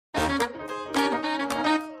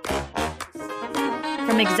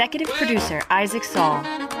From executive producer Isaac Saul,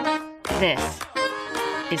 this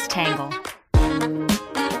is Tangle.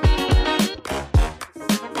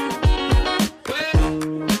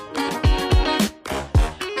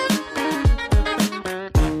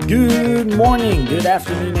 Good morning, good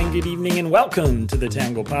afternoon, and good evening, and welcome to the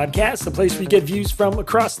Tangle Podcast, the place we get views from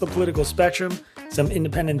across the political spectrum, some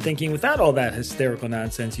independent thinking without all that hysterical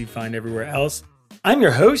nonsense you find everywhere else. I'm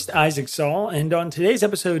your host, Isaac Saul, and on today's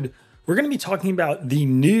episode, we're going to be talking about the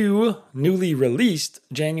newly released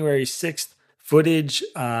January 6th footage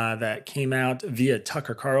that came out via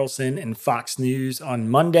Tucker Carlson and Fox News on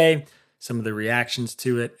Monday, some of the reactions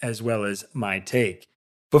to it, as well as my take.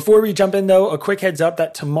 Before we jump in, though, a quick heads up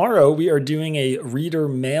that tomorrow we are doing a reader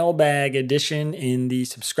mailbag edition in the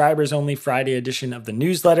subscribers-only Friday edition of the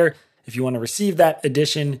newsletter. If you want to receive that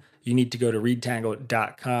edition, you need to go to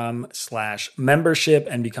readtangle.com/membership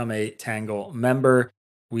and become a Tangle member.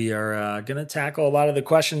 We are going to tackle a lot of the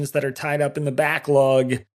questions that are tied up in the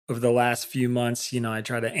backlog over the last few months. You know, I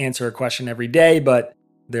try to answer a question every day, but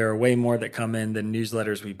there are way more that come in than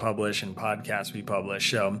newsletters we publish and podcasts we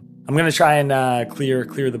publish. So I'm going to try and clear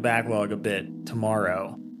the backlog a bit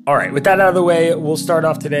tomorrow. All right, with that out of the way, we'll start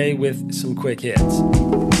off today with some quick hits.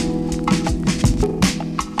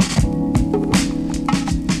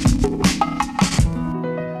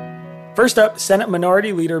 First up, Senate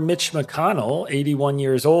Minority Leader Mitch McConnell, 81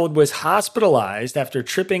 years old, was hospitalized after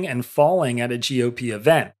tripping and falling at a GOP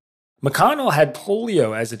event. McConnell had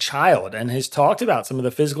polio as a child and has talked about some of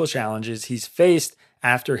the physical challenges he's faced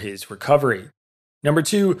after his recovery. Number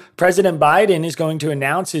two, President Biden is going to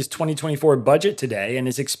announce his 2024 budget today and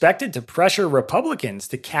is expected to pressure Republicans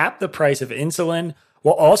to cap the price of insulin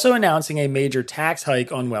while also announcing a major tax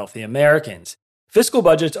hike on wealthy Americans. Fiscal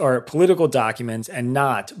budgets are political documents and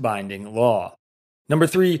not binding law. Number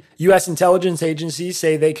three, U.S. intelligence agencies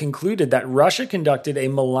say they concluded that Russia conducted a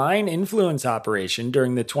malign influence operation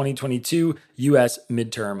during the 2022 U.S.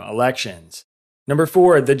 midterm elections. Number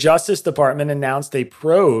four, the Justice Department announced a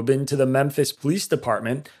probe into the Memphis Police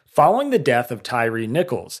Department following the death of Tyree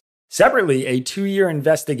Nichols. Separately, a 2-year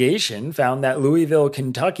investigation found that Louisville,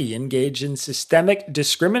 Kentucky engaged in systemic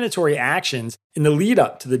discriminatory actions in the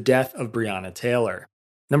lead-up to the death of Breonna Taylor.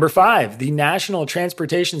 Number five, the National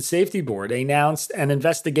Transportation Safety Board announced an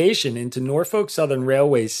investigation into Norfolk Southern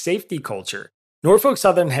Railway's safety culture. Norfolk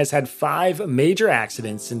Southern has had 5 major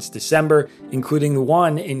accidents since December, including the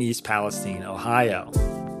one in East Palestine, Ohio.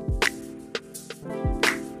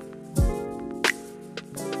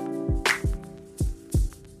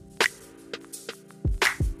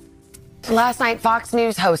 Last night, Fox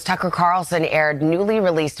News host Tucker Carlson aired newly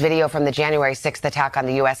released video from the January 6th attack on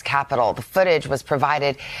the U.S. Capitol. The footage was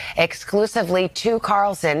provided exclusively to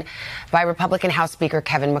Carlson by Republican House Speaker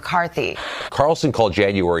Kevin McCarthy. Carlson called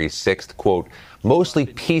January 6th, quote, mostly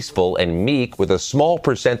peaceful and meek with a small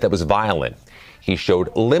percent that was violent. He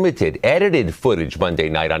showed limited, edited footage Monday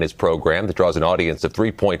night on his program that draws an audience of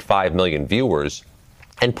 3.5 million viewers,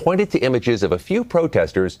 and pointed to images of a few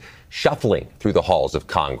protesters shuffling through the halls of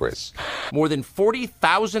Congress. More than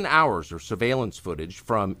 40,000 hours of surveillance footage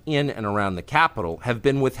from in and around the Capitol have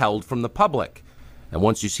been withheld from the public. And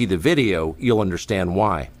once you see the video, you'll understand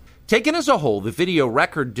why. Taken as a whole, the video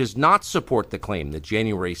record does not support the claim that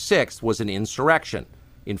January 6th was an insurrection.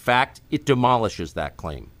 In fact, it demolishes that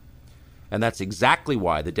claim. And that's exactly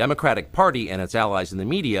why the Democratic Party and its allies in the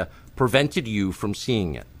media prevented you from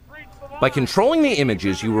seeing it. By controlling the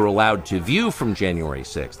images you were allowed to view from January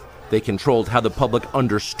 6th, they controlled how the public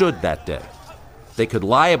understood that day. They could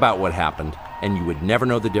lie about what happened, and you would never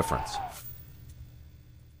know the difference.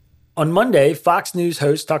 On Monday, Fox News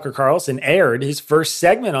host Tucker Carlson aired his first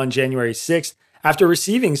segment on January 6th after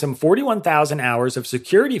receiving some 41,000 hours of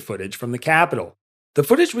security footage from the Capitol. The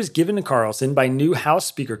footage was given to Carlson by new House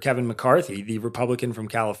Speaker Kevin McCarthy, the Republican from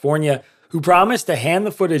California, who promised to hand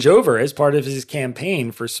the footage over as part of his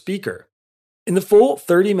campaign for Speaker. In the full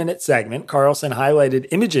 30-minute segment, Carlson highlighted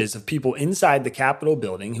images of people inside the Capitol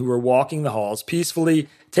building who were walking the halls peacefully,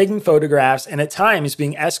 taking photographs, and at times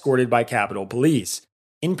being escorted by Capitol Police.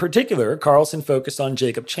 In particular, Carlson focused on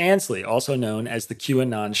Jacob Chansley, also known as the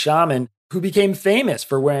QAnon shaman, who became famous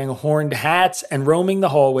for wearing horned hats and roaming the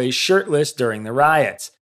hallways shirtless during the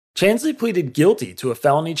riots. Chansley pleaded guilty to a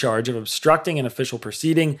felony charge of obstructing an official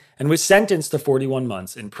proceeding and was sentenced to 41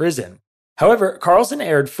 months in prison. However, Carlson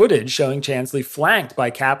aired footage showing Chansley flanked by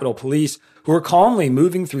Capitol Police who were calmly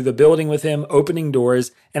moving through the building with him, opening doors,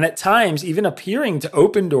 and at times even appearing to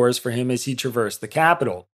open doors for him as he traversed the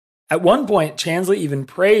Capitol. At one point, Chansley even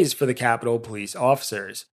praised for the Capitol Police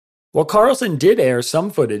officers. While Carlson did air some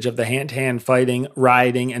footage of the hand-to-hand fighting,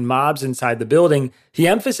 rioting, and mobs inside the building, he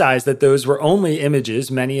emphasized that those were only images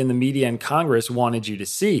many in the media and Congress wanted you to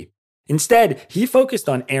see. Instead, he focused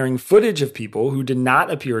on airing footage of people who did not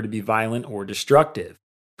appear to be violent or destructive.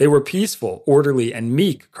 They were peaceful, orderly, and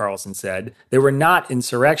meek, Carlson said. They were not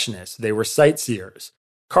insurrectionists. They were sightseers.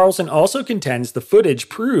 Carlson also contends the footage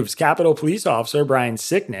proves Capitol Police Officer Brian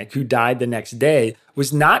Sicknick, who died the next day,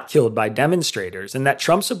 was not killed by demonstrators, and that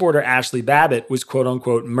Trump supporter Ashley Babbitt was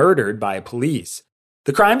quote-unquote murdered by police.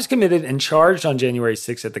 The crimes committed and charged on January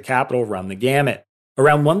 6 at the Capitol run the gamut.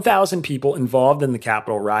 Around 1,000 people involved in the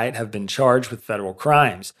Capitol riot have been charged with federal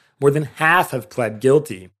crimes. More than half have pled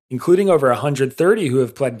guilty, including over 130 who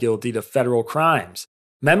have pled guilty to federal crimes.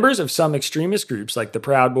 Members of some extremist groups like the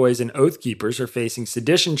Proud Boys and Oath Keepers are facing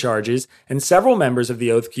sedition charges, and several members of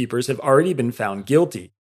the Oath Keepers have already been found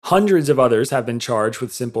guilty. Hundreds of others have been charged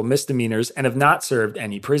with simple misdemeanors and have not served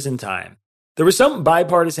any prison time. There was some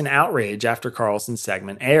bipartisan outrage after Carlson's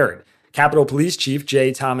segment aired. Capitol Police Chief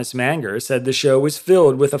J. Thomas Manger said the show was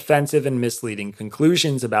filled with offensive and misleading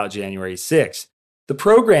conclusions about January 6th. The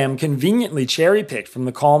program conveniently cherry-picked from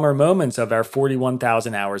the calmer moments of our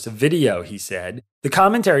 41,000 hours of video, he said. The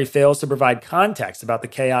commentary fails to provide context about the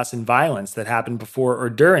chaos and violence that happened before or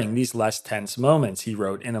during these less tense moments, he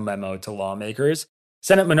wrote in a memo to lawmakers.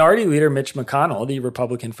 Senate Minority Leader Mitch McConnell, the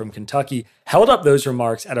Republican from Kentucky, held up those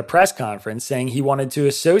remarks at a press conference saying he wanted to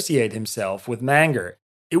associate himself with Manger.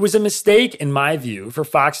 It was a mistake, in my view, for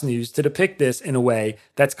Fox News to depict this in a way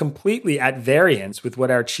that's completely at variance with what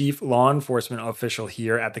our chief law enforcement official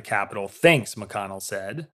here at the Capitol thinks, McConnell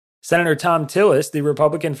said. Senator Thom Tillis, the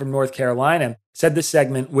Republican from North Carolina, said the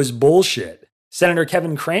segment was bullshit. Senator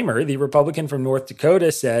Kevin Cramer, the Republican from North Dakota,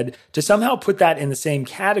 said to somehow put that in the same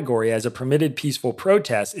category as a permitted peaceful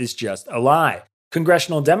protest is just a lie.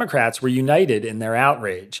 Congressional Democrats were united in their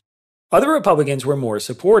outrage. Other Republicans were more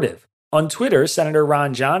supportive. On Twitter, Senator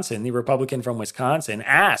Ron Johnson, the Republican from Wisconsin,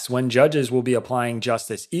 asked when judges will be applying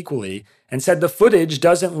justice equally and said the footage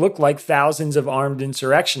doesn't look like thousands of armed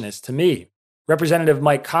insurrectionists to me. Representative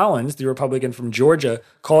Mike Collins, the Republican from Georgia,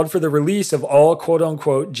 called for the release of all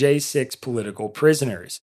quote-unquote J6 political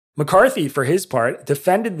prisoners. McCarthy, for his part,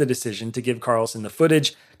 defended the decision to give Carlson the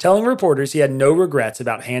footage, telling reporters he had no regrets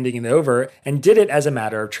about handing it over and did it as a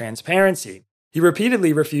matter of transparency. He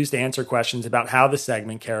repeatedly refused to answer questions about how the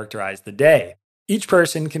segment characterized the day. Each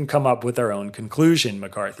person can come up with their own conclusion,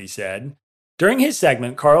 McCarthy said. During his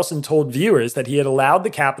segment, Carlson told viewers that he had allowed the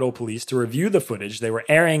Capitol Police to review the footage they were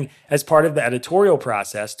airing as part of the editorial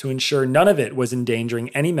process to ensure none of it was endangering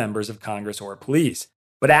any members of Congress or police.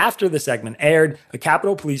 But after the segment aired, a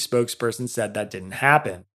Capitol Police spokesperson said that didn't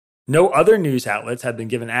happen. No other news outlets had been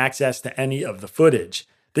given access to any of the footage.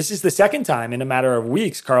 This is the second time in a matter of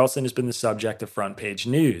weeks Carlson has been the subject of front-page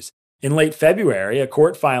news. In late February, a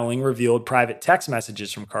court filing revealed private text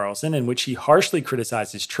messages from Carlson in which he harshly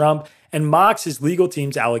criticizes Trump and mocks his legal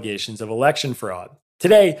team's allegations of election fraud.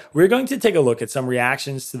 Today, we're going to take a look at some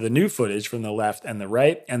reactions to the new footage from the left and the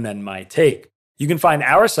right, and then my take. You can find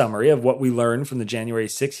our summary of what we learned from the January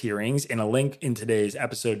 6 hearings in a link in today's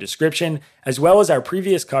episode description, as well as our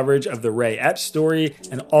previous coverage of the Ray Epps story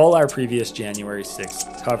and all our previous January 6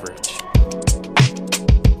 coverage.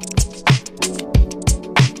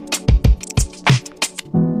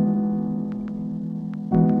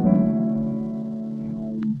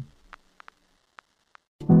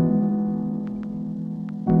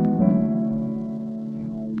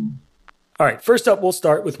 All right, first up, we'll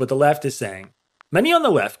start with what the left is saying. Many on the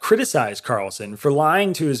left criticize Carlson for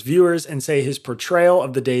lying to his viewers and say his portrayal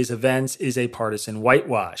of the day's events is a partisan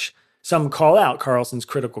whitewash. Some call out Carlson's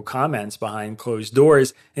critical comments behind closed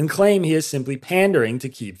doors and claim he is simply pandering to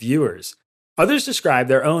keep viewers. Others describe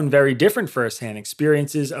their own very different firsthand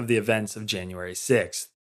experiences of the events of January 6th.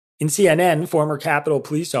 In CNN, former Capitol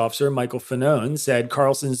Police Officer Michael Fanone said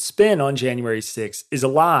Carlson's spin on January 6th is a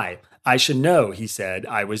lie. I should know, he said.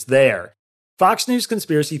 I was there. Fox News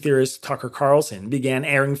conspiracy theorist Tucker Carlson began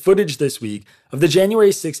airing footage this week of the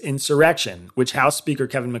January 6th insurrection, which House Speaker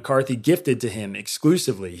Kevin McCarthy gifted to him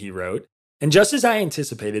exclusively, he wrote. And just as I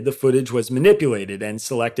anticipated, the footage was manipulated and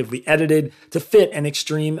selectively edited to fit an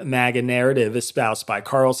extreme MAGA narrative espoused by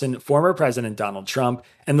Carlson, former President Donald Trump,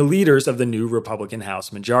 and the leaders of the new Republican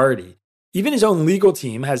House majority. Even his own legal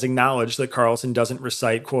team has acknowledged that Carlson doesn't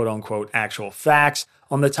recite quote-unquote actual facts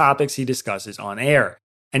on the topics he discusses on air.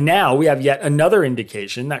 And now we have yet another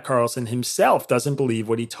indication that Carlson himself doesn't believe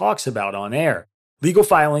what he talks about on air. Legal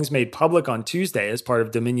filings made public on Tuesday as part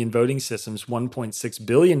of Dominion Voting Systems' $1.6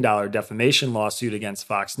 billion defamation lawsuit against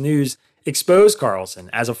Fox News expose Carlson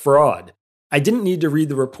as a fraud. I didn't need to read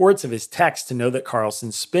the reports of his text to know that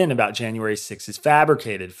Carlson's spin about January 6th is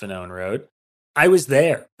fabricated, Fanone wrote. I was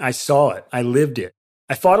there. I saw it. I lived it.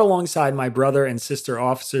 I fought alongside my brother and sister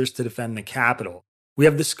officers to defend the Capitol. We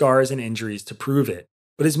have the scars and injuries to prove it.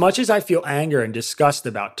 But as much as I feel anger and disgust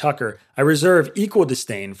about Tucker, I reserve equal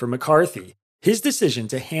disdain for McCarthy. His decision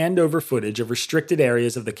to hand over footage of restricted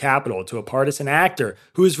areas of the Capitol to a partisan actor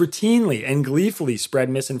who has routinely and gleefully spread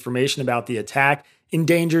misinformation about the attack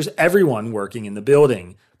endangers everyone working in the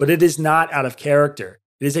building. But it is not out of character.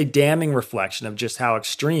 It is a damning reflection of just how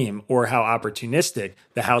extreme or how opportunistic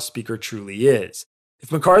the House Speaker truly is.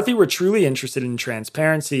 If McCarthy were truly interested in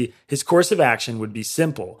transparency, his course of action would be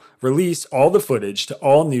simple: release all the footage to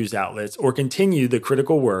all news outlets or continue the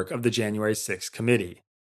critical work of the January 6th committee.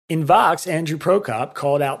 In Vox, Andrew Prokop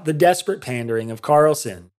called out the desperate pandering of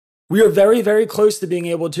Carlson. We are very, very close to being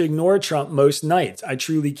able to ignore Trump most nights. I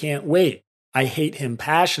truly can't wait. I hate him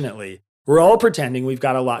passionately. We're all pretending we've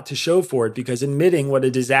got a lot to show for it because admitting what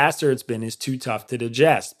a disaster it's been is too tough to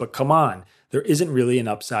digest. But come on, there isn't really an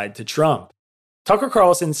upside to Trump. Tucker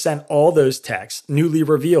Carlson sent all those texts, newly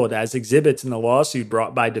revealed as exhibits in the lawsuit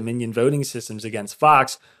brought by Dominion Voting Systems against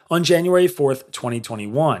Fox, on January 4th,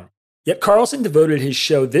 2021. Yet Carlson devoted his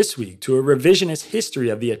show this week to a revisionist history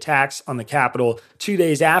of the attacks on the Capitol 2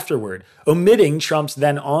 days afterward, omitting Trump's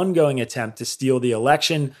then ongoing attempt to steal the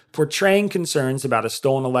election, portraying concerns about a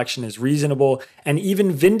stolen election as reasonable, and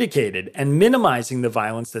even vindicated and minimizing the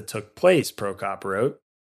violence that took place, Prokop wrote.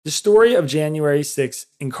 The story of January 6th,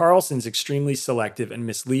 in Carlson's extremely selective and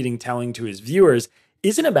misleading telling to his viewers,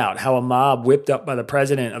 isn't about how a mob whipped up by the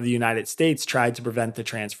President of the United States tried to prevent the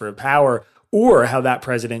transfer of power, or how that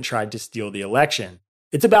president tried to steal the election.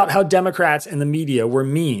 It's about how Democrats and the media were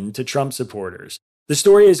mean to Trump supporters. The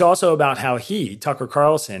story is also about how he, Tucker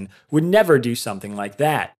Carlson, would never do something like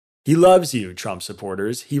that. He loves you, Trump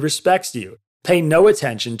supporters. He respects you. Pay no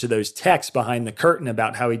attention to those texts behind the curtain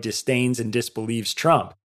about how he disdains and disbelieves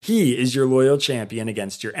Trump. He is your loyal champion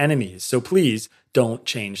against your enemies, so please don't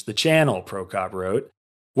change the channel, Prokop wrote.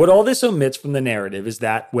 What all this omits from the narrative is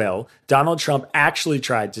that, well, Donald Trump actually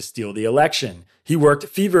tried to steal the election. He worked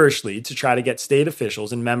feverishly to try to get state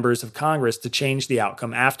officials and members of Congress to change the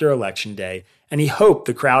outcome after Election Day, and he hoped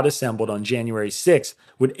the crowd assembled on January 6th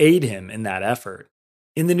would aid him in that effort.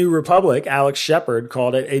 In the New Republic, Alex Shepard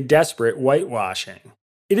called it a desperate whitewashing.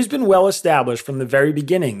 It has been well established from the very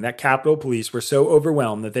beginning that Capitol Police were so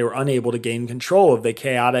overwhelmed that they were unable to gain control of the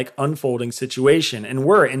chaotic, unfolding situation and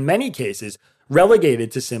were, in many cases, relegated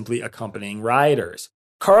to simply accompanying rioters.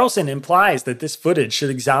 Carlson implies that this footage should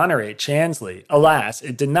exonerate Chansley. Alas,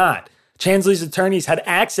 it did not. Chansley's attorneys had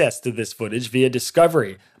access to this footage via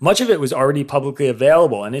discovery. Much of it was already publicly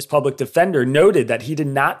available, and his public defender noted that he did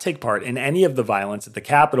not take part in any of the violence at the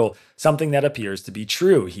Capitol, something that appears to be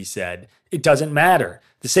true, he said. It doesn't matter.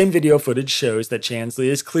 The same video footage shows that Chansley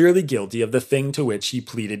is clearly guilty of the thing to which he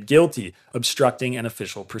pleaded guilty, obstructing an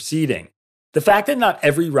official proceeding. The fact that not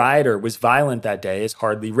every rioter was violent that day is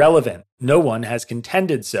hardly relevant. No one has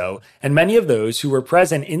contended so, and many of those who were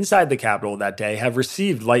present inside the Capitol that day have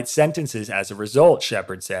received light sentences as a result,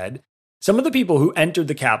 Shepard said. Some of the people who entered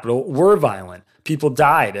the Capitol were violent. People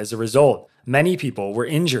died as a result. Many people were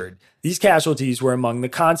injured. These casualties were among the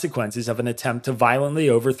consequences of an attempt to violently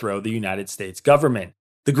overthrow the United States government.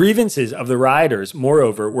 The grievances of the rioters,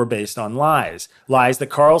 moreover, were based on lies that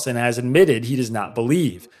Carlson has admitted he does not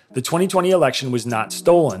believe. The 2020 election was not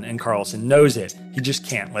stolen, and Carlson knows it. He just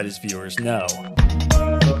can't let his viewers know.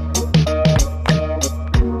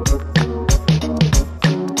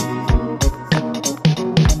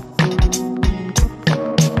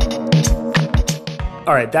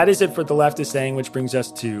 All right, that is it for what the left is saying, which brings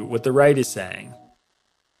us to what the right is saying.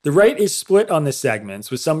 The right is split on the segments,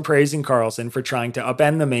 with some praising Carlson for trying to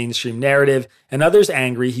upend the mainstream narrative and others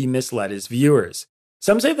angry he misled his viewers.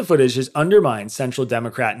 Some say the footage has undermined central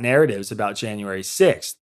Democrat narratives about January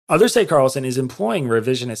 6th. Others say Carlson is employing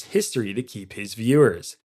revisionist history to keep his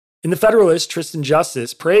viewers. In The Federalist, Tristan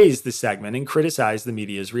Justice praised the segment and criticized the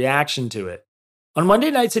media's reaction to it. On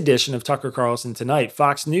Monday night's edition of Tucker Carlson Tonight,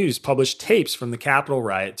 Fox News published tapes from the Capitol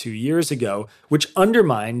riot 2 years ago, which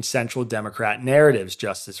undermined central Democrat narratives,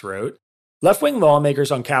 Justice wrote. Left-wing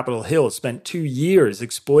lawmakers on Capitol Hill spent 2 years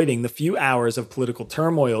exploiting the few hours of political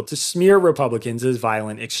turmoil to smear Republicans as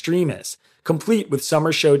violent extremists, complete with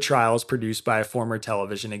summer show trials produced by a former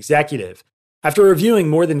television executive. After reviewing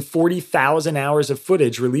more than 40,000 hours of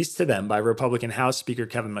footage released to them by Republican House Speaker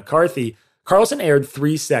Kevin McCarthy, Carlson aired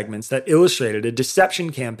 3 segments that illustrated a deception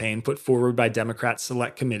campaign put forward by Democrats'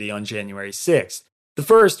 Select Committee on January 6th. The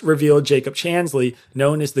first revealed Jacob Chansley,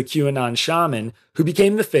 known as the QAnon shaman, who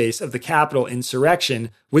became the face of the Capitol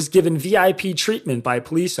insurrection, was given VIP treatment by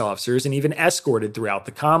police officers and even escorted throughout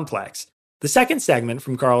the complex. The second segment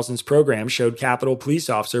from Carlson's program showed Capitol Police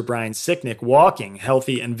Officer Brian Sicknick walking,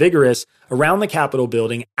 healthy and vigorous, around the Capitol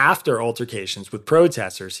building after altercations with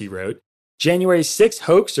protesters, he wrote. January 6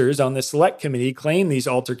 hoaxers on the Select Committee claim these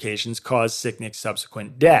altercations caused Sicknick's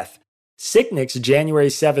subsequent death. Sicknick's January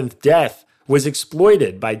 7th death was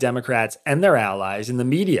exploited by Democrats and their allies in the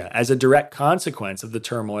media as a direct consequence of the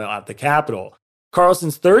turmoil at the Capitol.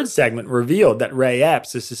 Carlson's third segment revealed that Ray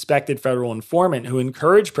Epps, a suspected federal informant who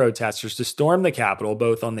encouraged protesters to storm the Capitol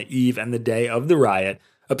both on the eve and the day of the riot,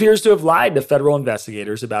 appears to have lied to federal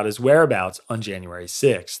investigators about his whereabouts on January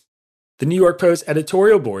 6th. The New York Post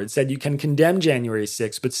editorial board said you can condemn January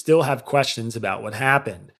 6th but still have questions about what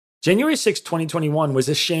happened. January 6, 2021 was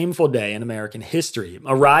a shameful day in American history,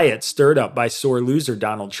 a riot stirred up by sore loser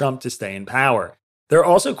Donald Trump to stay in power. There are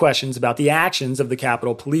also questions about the actions of the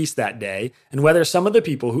Capitol Police that day and whether some of the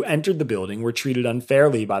people who entered the building were treated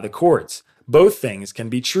unfairly by the courts. Both things can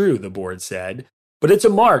be true, the board said. But it's a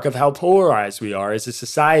mark of how polarized we are as a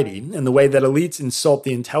society and the way that elites insult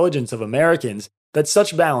the intelligence of Americans that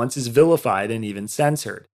such balance is vilified and even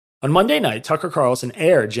censored. On Monday night, Tucker Carlson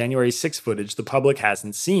aired January 6 footage the public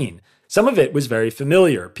hasn't seen. Some of it was very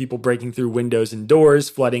familiar, people breaking through windows and doors,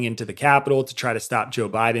 flooding into the Capitol to try to stop Joe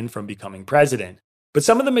Biden from becoming president. But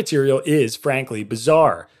some of the material is, frankly,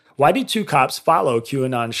 bizarre. Why do two cops follow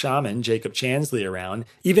QAnon shaman Jacob Chansley around,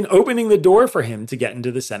 even opening the door for him to get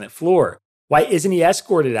into the Senate floor? Why isn't he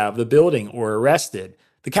escorted out of the building or arrested?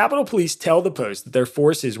 The Capitol Police tell the Post that their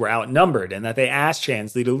forces were outnumbered and that they asked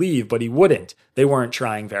Chansley to leave, but he wouldn't. They weren't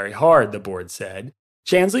trying very hard, the board said.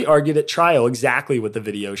 Chansley argued at trial exactly what the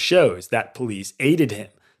video shows, that police aided him.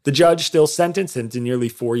 The judge still sentenced him to nearly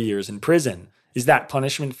 4 years in prison. Is that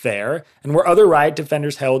punishment fair? And were other riot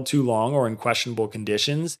defenders held too long or in questionable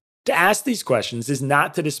conditions? To ask these questions is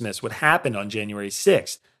not to dismiss what happened on January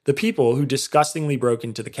 6th. The people who disgustingly broke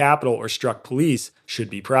into the Capitol or struck police should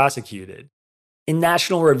be prosecuted. In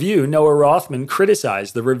National Review, Noah Rothman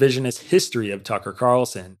criticized the revisionist history of Tucker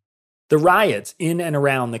Carlson. The riots in and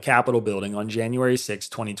around the Capitol building on January 6,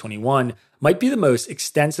 2021 might be the most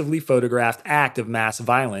extensively photographed act of mass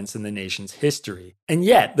violence in the nation's history. And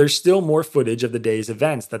yet, there's still more footage of the day's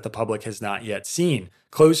events that the public has not yet seen.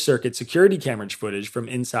 Closed-circuit security camera footage from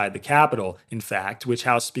inside the Capitol, in fact, which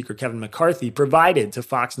House Speaker Kevin McCarthy provided to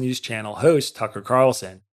Fox News Channel host Tucker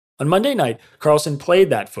Carlson. On Monday night, Carlson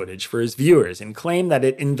played that footage for his viewers and claimed that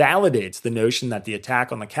it invalidates the notion that the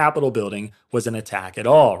attack on the Capitol building was an attack at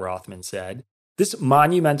all, Rothman said. This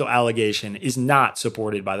monumental allegation is not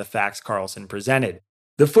supported by the facts Carlson presented.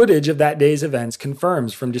 The footage of that day's events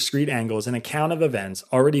confirms from discrete angles an account of events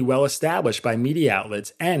already well established by media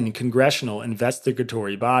outlets and congressional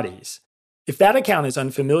investigatory bodies. If that account is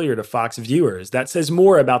unfamiliar to Fox viewers, that says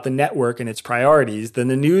more about the network and its priorities than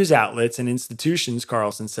the news outlets and institutions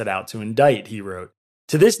Carlson set out to indict, he wrote.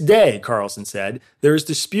 To this day, Carlson said, there is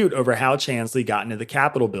dispute over how Chansley got into the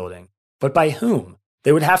Capitol building. But by whom?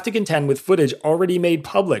 They would have to contend with footage already made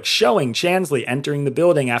public showing Chansley entering the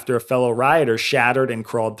building after a fellow rioter shattered and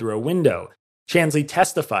crawled through a window. Chansley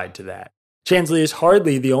testified to that. Chansley is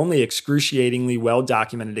hardly the only excruciatingly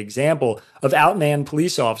well-documented example of outmanned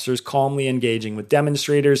police officers calmly engaging with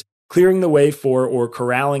demonstrators, clearing the way for or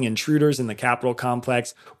corralling intruders in the Capitol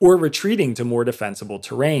complex, or retreating to more defensible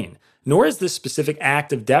terrain. Nor is this specific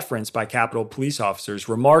act of deference by Capitol police officers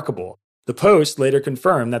remarkable. The Post later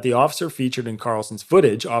confirmed that the officer featured in Carlson's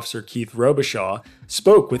footage, Officer Keith Robichaud,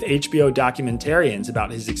 spoke with HBO documentarians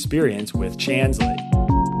about his experience with Chansley.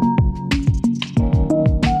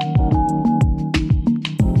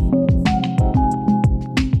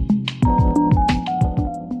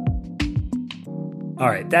 All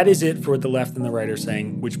right, that is it for what the left and the right are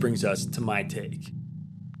saying, which brings us to my take.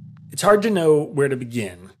 It's hard to know where to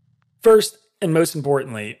begin. First, and most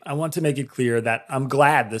importantly, I want to make it clear that I'm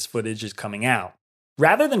glad this footage is coming out.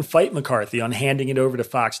 Rather than fight McCarthy on handing it over to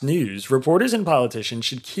Fox News, reporters and politicians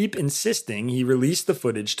should keep insisting he release the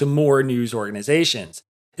footage to more news organizations.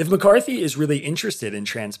 If McCarthy is really interested in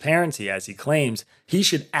transparency, as he claims, he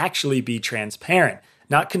should actually be transparent,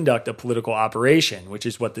 not conduct a political operation, which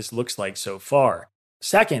is what this looks like so far.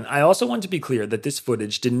 Second, I also want to be clear that this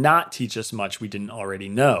footage did not teach us much we didn't already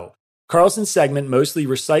know. Carlson's segment mostly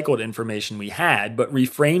recycled information we had, but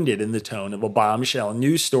reframed it in the tone of a bombshell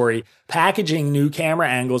news story, packaging new camera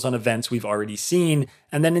angles on events we've already seen,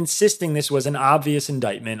 and then insisting this was an obvious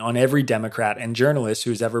indictment on every Democrat and journalist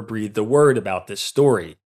who's ever breathed a word about this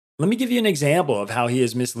story. Let me give you an example of how he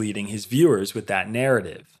is misleading his viewers with that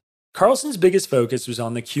narrative. Carlson's biggest focus was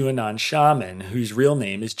on the QAnon shaman, whose real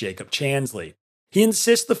name is Jacob Chansley. He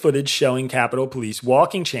insists the footage showing Capitol Police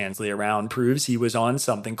walking Chansley around proves he was on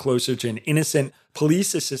something closer to an innocent,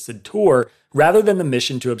 police-assisted tour rather than the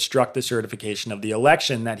mission to obstruct the certification of the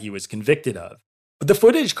election that he was convicted of. But the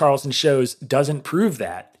footage Carlson shows doesn't prove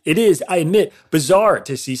that. It is, I admit, bizarre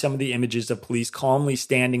to see some of the images of police calmly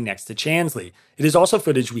standing next to Chansley. It is also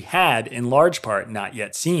footage we had, in large part, not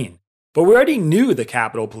yet seen. But we already knew the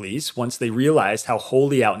Capitol Police, once they realized how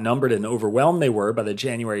wholly outnumbered and overwhelmed they were by the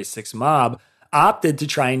January 6th mob, opted to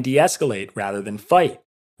try and de-escalate rather than fight.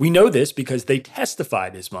 We know this because they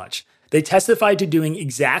testified as much. They testified to doing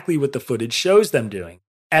exactly what the footage shows them doing,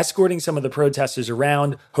 escorting some of the protesters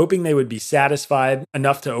around, hoping they would be satisfied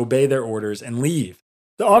enough to obey their orders and leave.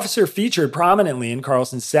 The officer featured prominently in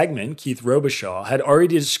Carlson's segment, Keith Robichaud, had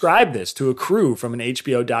already described this to a crew from an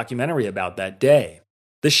HBO documentary about that day.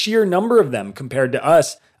 The sheer number of them compared to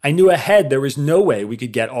us, I knew ahead there was no way we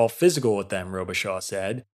could get all physical with them, Robichaud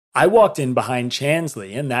said. I walked in behind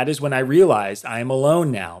Chansley, and that is when I realized I am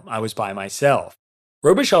alone now. I was by myself.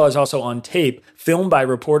 Robichaud is also on tape, filmed by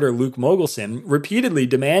reporter Luke Mogelson, repeatedly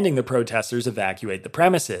demanding the protesters evacuate the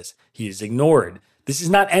premises. He is ignored. This is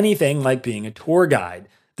not anything like being a tour guide.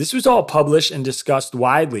 This was all published and discussed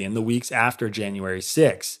widely in the weeks after January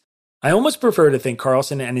 6th. I almost prefer to think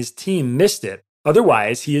Carlson and his team missed it.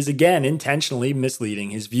 Otherwise, he is again intentionally misleading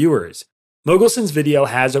his viewers. Mogelson's video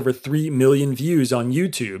has over 3 million views on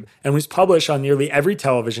YouTube and was published on nearly every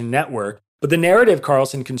television network, but the narrative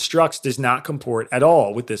Carlson constructs does not comport at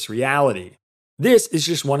all with this reality. This is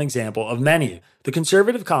just one example of many. The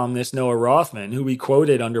conservative columnist Noah Rothman, who we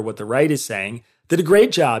quoted under What the Right is Saying, did a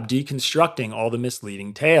great job deconstructing all the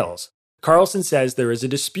misleading tales. Carlson says there is a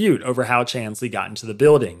dispute over how Chansley got into the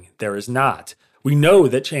building. There is not. We know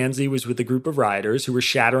that Chansley was with a group of rioters who were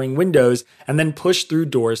shattering windows and then pushed through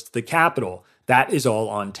doors to the Capitol. That is all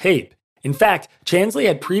on tape. In fact, Chansley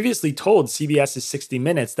had previously told CBS's 60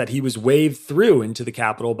 Minutes that he was waved through into the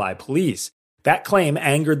Capitol by police. That claim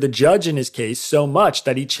angered the judge in his case so much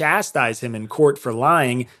that he chastised him in court for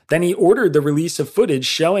lying. Then he ordered the release of footage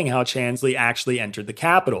showing how Chansley actually entered the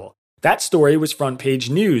Capitol. That story was front-page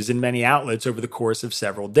news in many outlets over the course of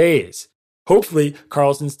several days. Hopefully,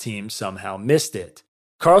 Carlson's team somehow missed it.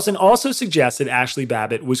 Carlson also suggested Ashley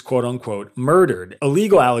Babbitt was quote-unquote murdered, a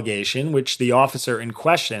legal allegation which the officer in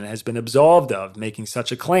question has been absolved of, making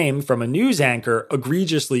such a claim from a news anchor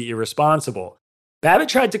egregiously irresponsible. Babbitt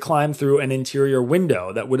tried to climb through an interior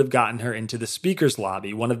window that would have gotten her into the speaker's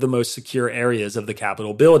lobby, one of the most secure areas of the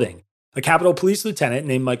Capitol building. A Capitol Police lieutenant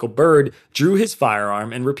named Michael Byrd drew his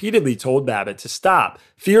firearm and repeatedly told Babbitt to stop,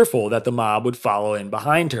 fearful that the mob would follow in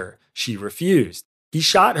behind her. She refused. He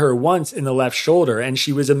shot her once in the left shoulder, and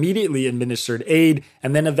she was immediately administered aid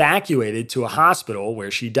and then evacuated to a hospital where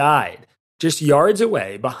she died. Just yards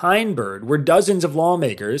away, behind Byrd, were dozens of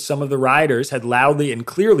lawmakers. Some of the rioters had loudly and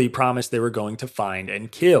clearly promised they were going to find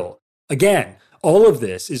and kill. Again, all of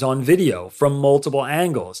this is on video from multiple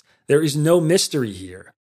angles. There is no mystery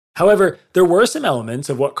here. However, there were some elements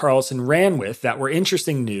of what Carlson ran with that were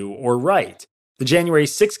interesting, new, or right. The January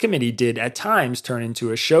 6th committee did at times turn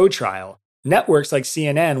into a show trial. Networks like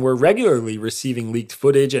CNN were regularly receiving leaked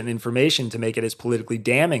footage and information to make it as politically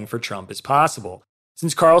damning for Trump as possible.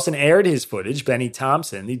 Since Carlson aired his footage, Benny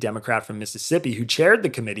Thompson, the Democrat from Mississippi who chaired the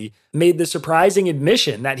committee, made the surprising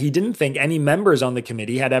admission that he didn't think any members on the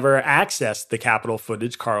committee had ever accessed the Capitol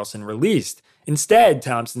footage Carlson released. Instead,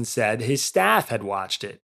 Thompson said his staff had watched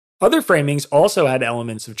it. Other framings also had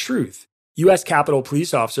elements of truth. U.S. Capitol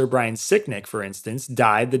Police Officer Brian Sicknick, for instance,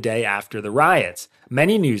 died the day after the riots.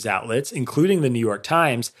 Many news outlets, including the New York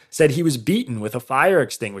Times, said he was beaten with a fire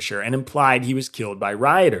extinguisher and implied he was killed by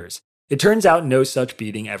rioters. It turns out no such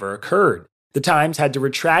beating ever occurred. The Times had to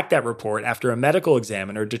retract that report after a medical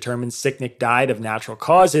examiner determined Sicknick died of natural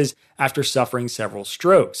causes after suffering several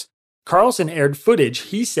strokes. Carlson aired footage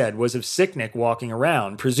he said was of Sicknick walking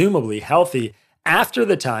around, presumably healthy, after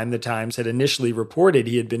the time the Times had initially reported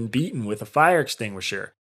he had been beaten with a fire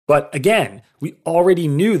extinguisher. But again, we already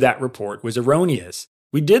knew that report was erroneous.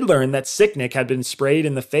 We did learn that Sicknick had been sprayed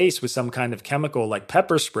in the face with some kind of chemical like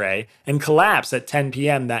pepper spray and collapsed at 10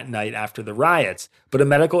 p.m. that night after the riots, but a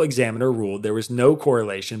medical examiner ruled there was no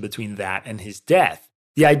correlation between that and his death.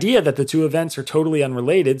 The idea that the two events are totally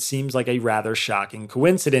unrelated seems like a rather shocking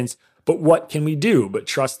coincidence, but what can we do but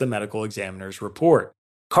trust the medical examiner's report?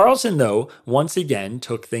 Carlson, though, once again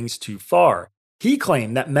took things too far. He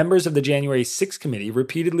claimed that members of the January 6th committee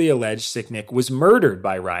repeatedly alleged Sicknick was murdered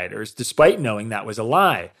by rioters, despite knowing that was a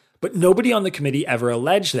lie. But nobody on the committee ever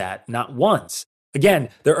alleged that, not once. Again,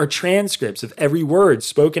 there are transcripts of every word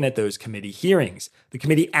spoken at those committee hearings. The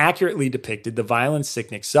committee accurately depicted the violence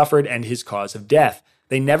Sicknick suffered and his cause of death.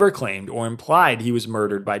 They never claimed or implied he was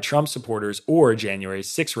murdered by Trump supporters or January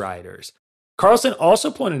 6 rioters. Carlson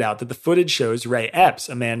also pointed out that the footage shows Ray Epps,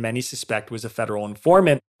 a man many suspect was a federal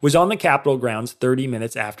informant, was on the Capitol grounds 30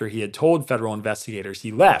 minutes after he had told federal investigators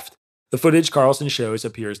he left. The footage Carlson shows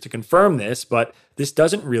appears to confirm this, but this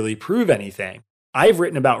doesn't really prove anything. I've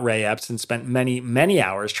written about Ray Epps and spent many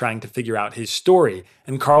hours trying to figure out his story,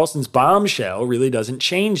 and Carlson's bombshell really doesn't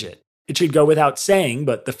change it. It should go without saying,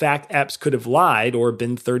 but the fact Epps could have lied or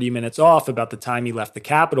been 30 minutes off about the time he left the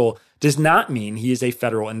Capitol does not mean he is a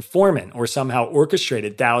federal informant or somehow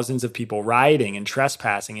orchestrated thousands of people rioting and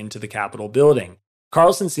trespassing into the Capitol building.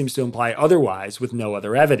 Carlson seems to imply otherwise with no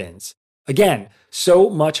other evidence. Again, so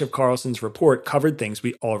much of Carlson's report covered things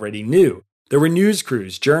we already knew. There were news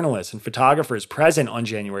crews, journalists, and photographers present on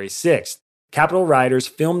January 6th. Capitol rioters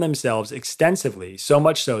filmed themselves extensively, so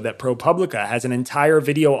much so that ProPublica has an entire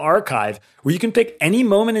video archive where you can pick any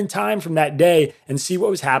moment in time from that day and see what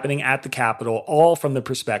was happening at the Capitol, all from the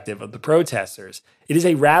perspective of the protesters. It is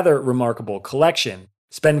a rather remarkable collection.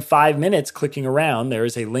 Spend 5 minutes clicking around, there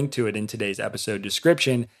is a link to it in today's episode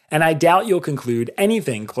description, and I doubt you'll conclude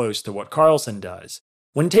anything close to what Carlson does.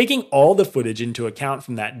 When taking all the footage into account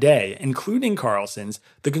from that day, including Carlson's,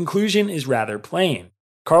 the conclusion is rather plain.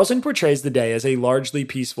 Carlson portrays the day as a largely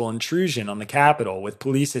peaceful intrusion on the Capitol, with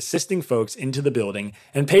police assisting folks into the building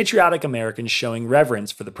and patriotic Americans showing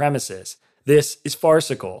reverence for the premises. This is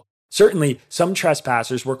farcical. Certainly, some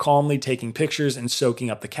trespassers were calmly taking pictures and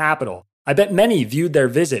soaking up the Capitol. I bet many viewed their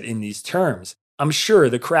visit in these terms. I'm sure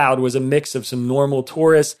the crowd was a mix of some normal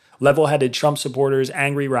tourists, level-headed Trump supporters,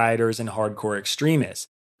 angry rioters, and hardcore extremists.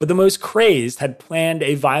 But the most crazed had planned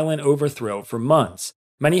a violent overthrow for months.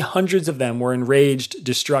 Many hundreds of them were enraged,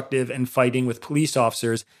 destructive, and fighting with police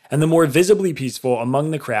officers, and the more visibly peaceful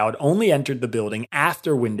among the crowd only entered the building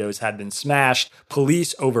after windows had been smashed,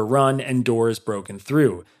 police overrun, and doors broken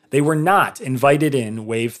through. They were not invited in,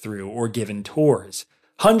 waved through, or given tours.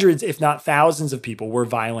 Hundreds, if not thousands of people were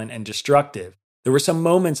violent and destructive. There were some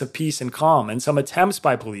moments of peace and calm, and some attempts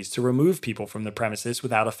by police to remove people from the premises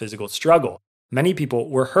without a physical struggle. Many people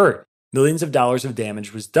were hurt. Millions of dollars of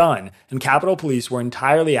damage was done, and Capitol Police were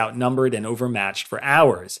entirely outnumbered and overmatched for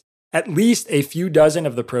hours. At least a few dozen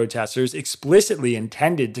of the protesters explicitly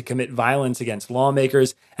intended to commit violence against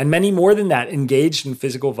lawmakers, and many more than that engaged in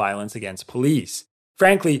physical violence against police.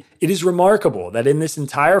 Frankly, it is remarkable that in this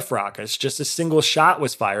entire fracas, just a single shot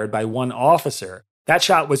was fired by one officer. That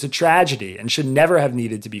shot was a tragedy and should never have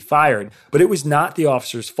needed to be fired, but it was not the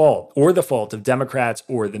officer's fault, or the fault of Democrats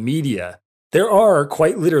or the media. There are,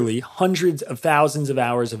 quite literally, hundreds of thousands of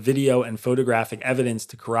hours of video and photographic evidence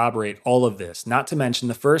to corroborate all of this, not to mention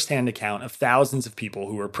the first-hand account of thousands of people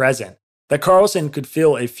who were present. That Carlson could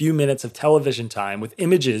fill a few minutes of television time with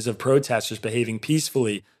images of protesters behaving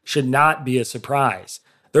peacefully should not be a surprise.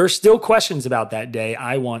 There are still questions about that day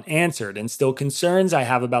I want answered, and still concerns I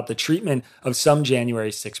have about the treatment of some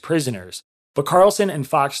January 6 prisoners. But Carlson and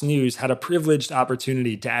Fox News had a privileged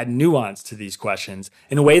opportunity to add nuance to these questions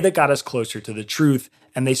in a way that got us closer to the truth,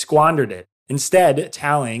 and they squandered it, instead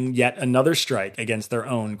tallying yet another strike against their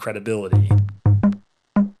own credibility.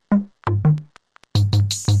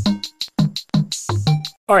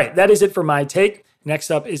 All right, that is it for my take.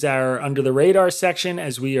 Next up is our Under the Radar section,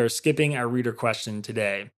 as we are skipping our reader question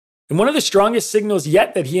today. In one of the strongest signals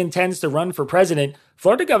yet that he intends to run for president,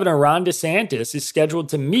 Florida Governor Ron DeSantis is scheduled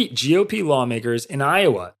to meet GOP lawmakers in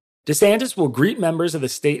Iowa. DeSantis will greet members of the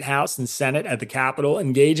State House and Senate at the Capitol,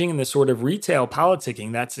 engaging in the sort of retail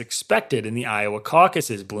politicking that's expected in the Iowa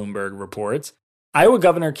caucuses, Bloomberg reports. Iowa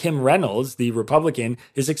Governor Kim Reynolds, the Republican,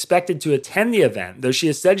 is expected to attend the event, though she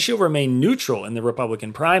has said she'll remain neutral in the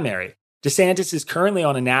Republican primary. DeSantis is currently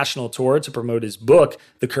on a national tour to promote his book,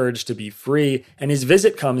 The Courage to Be Free, and his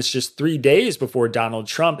visit comes just 3 days before Donald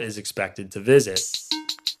Trump is expected to visit.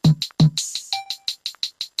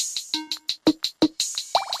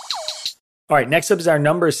 All right, next up is our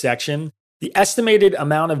numbers section. The estimated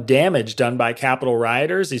amount of damage done by Capitol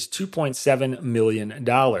rioters is $2.7 million.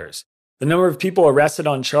 The number of people arrested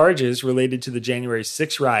on charges related to the January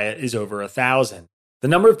 6 riot is over 1,000. The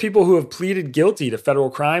number of people who have pleaded guilty to federal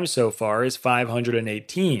crimes so far is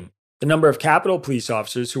 518. The number of Capitol police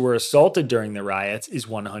officers who were assaulted during the riots is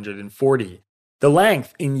 140. The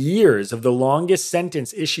length in years of the longest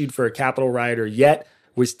sentence issued for a Capitol rioter yet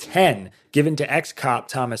was 10, given to ex-cop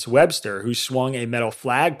Thomas Webster, who swung a metal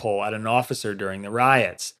flagpole at an officer during the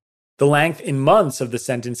riots. The length in months of the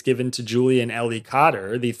sentence given to Julian Ellie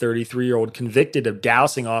Cotter, the 33-year-old convicted of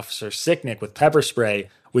dousing Officer Sicknick with pepper spray,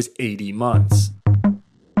 was 80 months.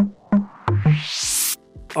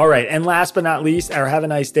 All right, and last but not least, our Have a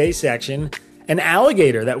Nice Day section. An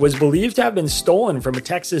alligator that was believed to have been stolen from a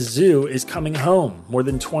Texas zoo is coming home more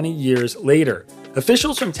than 20 years later.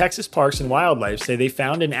 Officials from Texas Parks and Wildlife say they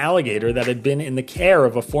found an alligator that had been in the care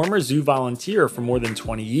of a former zoo volunteer for more than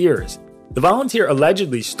 20 years. The volunteer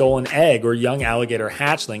allegedly stole an egg or young alligator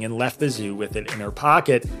hatchling and left the zoo with it in her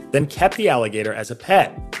pocket, then kept the alligator as a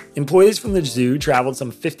pet. Employees from the zoo traveled some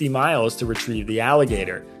 50 miles to retrieve the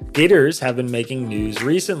alligator. Gators have been making news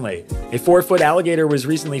recently. A 4-foot alligator was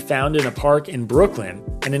recently found in a park in Brooklyn,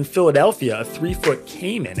 and in Philadelphia, a 3-foot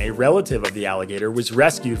caiman, a relative of the alligator, was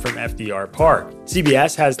rescued from FDR Park.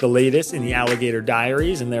 CBS has the latest in the Alligator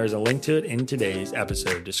Diaries, and there is a link to it in today's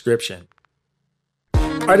episode description.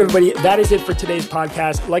 All right, everybody, that is it for today's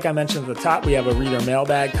podcast. Like I mentioned at the top, we have a reader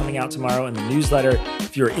mailbag coming out tomorrow in the newsletter.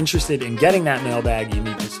 If you're interested in getting that mailbag, you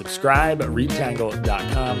need to subscribe at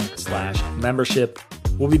readtangle.com/membership.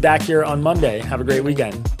 We'll be back here on Monday. Have a great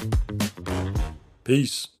weekend.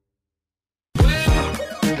 Peace.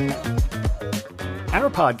 Our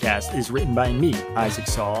podcast is written by me, Isaac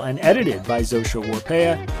Saul, and edited by Zosha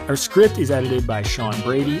Warpeha. Our script is edited by Sean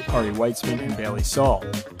Brady, Ari Weitzman, and Bailey Saul.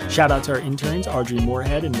 Shout out to our interns, Audrey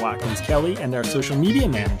Moorhead and Watkins Kelly, and our social media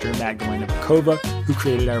manager, Magdalena Bukova, who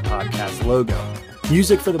created our podcast logo.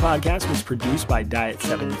 Music for the podcast was produced by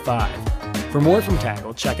Diet75. For more from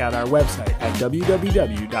Tangled, check out our website at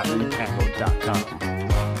www.readtangled.com.